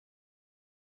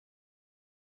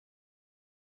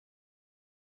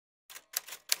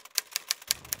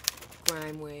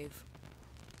GRIMEWAV.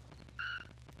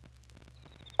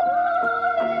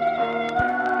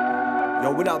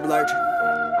 Yo, what up, Lurch?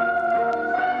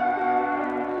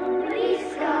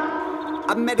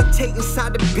 I meditate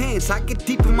inside the bands, I get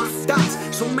deep in my thoughts.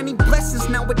 So many blessings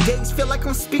nowadays, feel like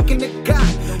I'm speaking to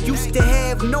God. Used to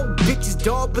have no bitches,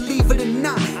 dog, believe it or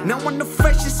not. Now I'm the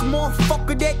freshest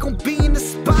motherfucker that gon' be in the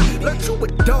spot. Lurch, you a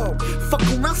dog, fuck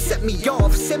around, set me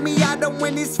off. Send me out to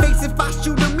win his face if I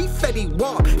shoot him, he Fetty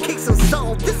Wap. Case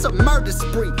unsolved, this a murder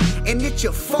spree, and it's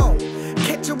your fault.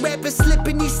 Catch a rapper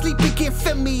slipping, he sleeping, can't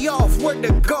fend me off. Word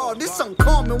to God, this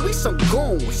uncommon, we some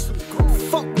goons.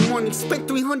 Fuck money, spent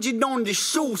 300 on the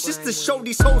shoes just to show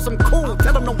these hoes I'm cool.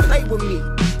 Tell them don't play with me.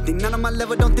 They none of my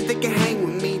level, don't think they can hang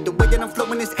with me. The way that I'm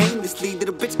flowing is aimlessly.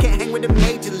 Little bitch can't hang with a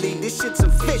major league. This shit's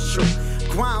official.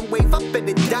 GRIMEWAV, I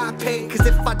better die paid. Cause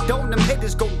if I don't, them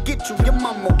haters gon' get you. Your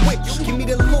mama with you. Give me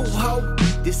the loot, ho.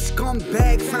 This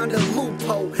scumbag found a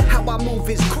loophole. How I move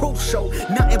is crucial.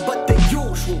 Nothing but the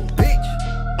usual, bitch.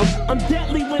 I'm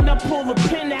deadly when I pull a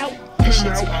pin out.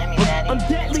 I'm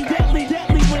deadly when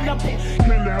I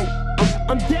pin out.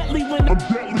 I'm deadly when I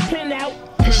pin out.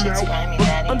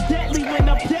 I'm deadly when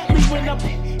I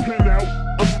pin out.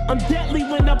 I'm deadly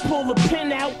when I pull a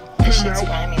pin out. It's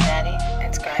GRIMEWAV.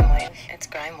 It's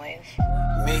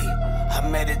GRIMEWAV. Me, I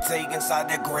meditate inside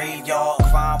the graveyard.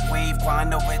 GRIMEWAV,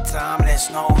 grind over time, there's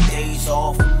no days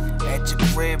off. At your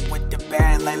crib with the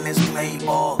band, like let's play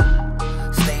ball.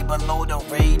 Stay below the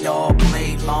radar,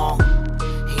 play long.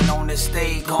 He known to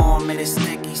stay calm in a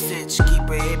sticky sitch. Keep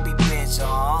a hippie bitch,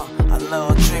 a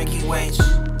little tricky witch.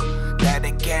 That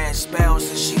a gas spells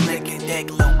and she licking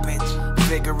dick, little bitch.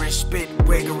 Vigorous spit,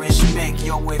 rigorous schmick.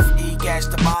 Yo, if he catch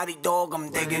the body dog, I'm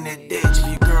digging a ditch. If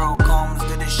your girl comes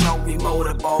to the show, we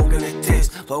motorboat in a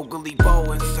test. Vocally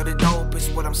bowing, so the dope is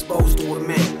what I'm supposed to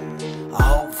admit. A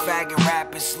whole faggot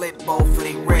rappers slit both of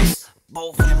their wrists.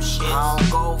 Both of them shits. I don't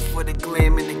go for the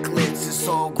glim and the glitz, it's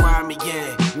all grimy,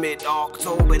 yeah.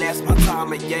 Mid-October, that's my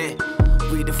time of year.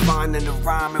 We defining the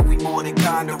rhyme and we more than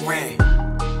kinda red.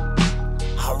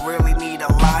 I really need a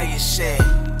lion shit.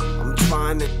 I'm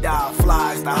trying to die,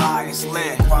 flies the highest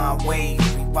lit. GRIMEWAV,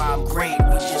 we rhyme great,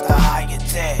 we just a higher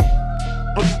tech.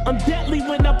 I'm deadly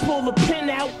when I pull a pin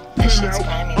out.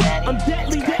 I'm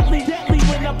deadly.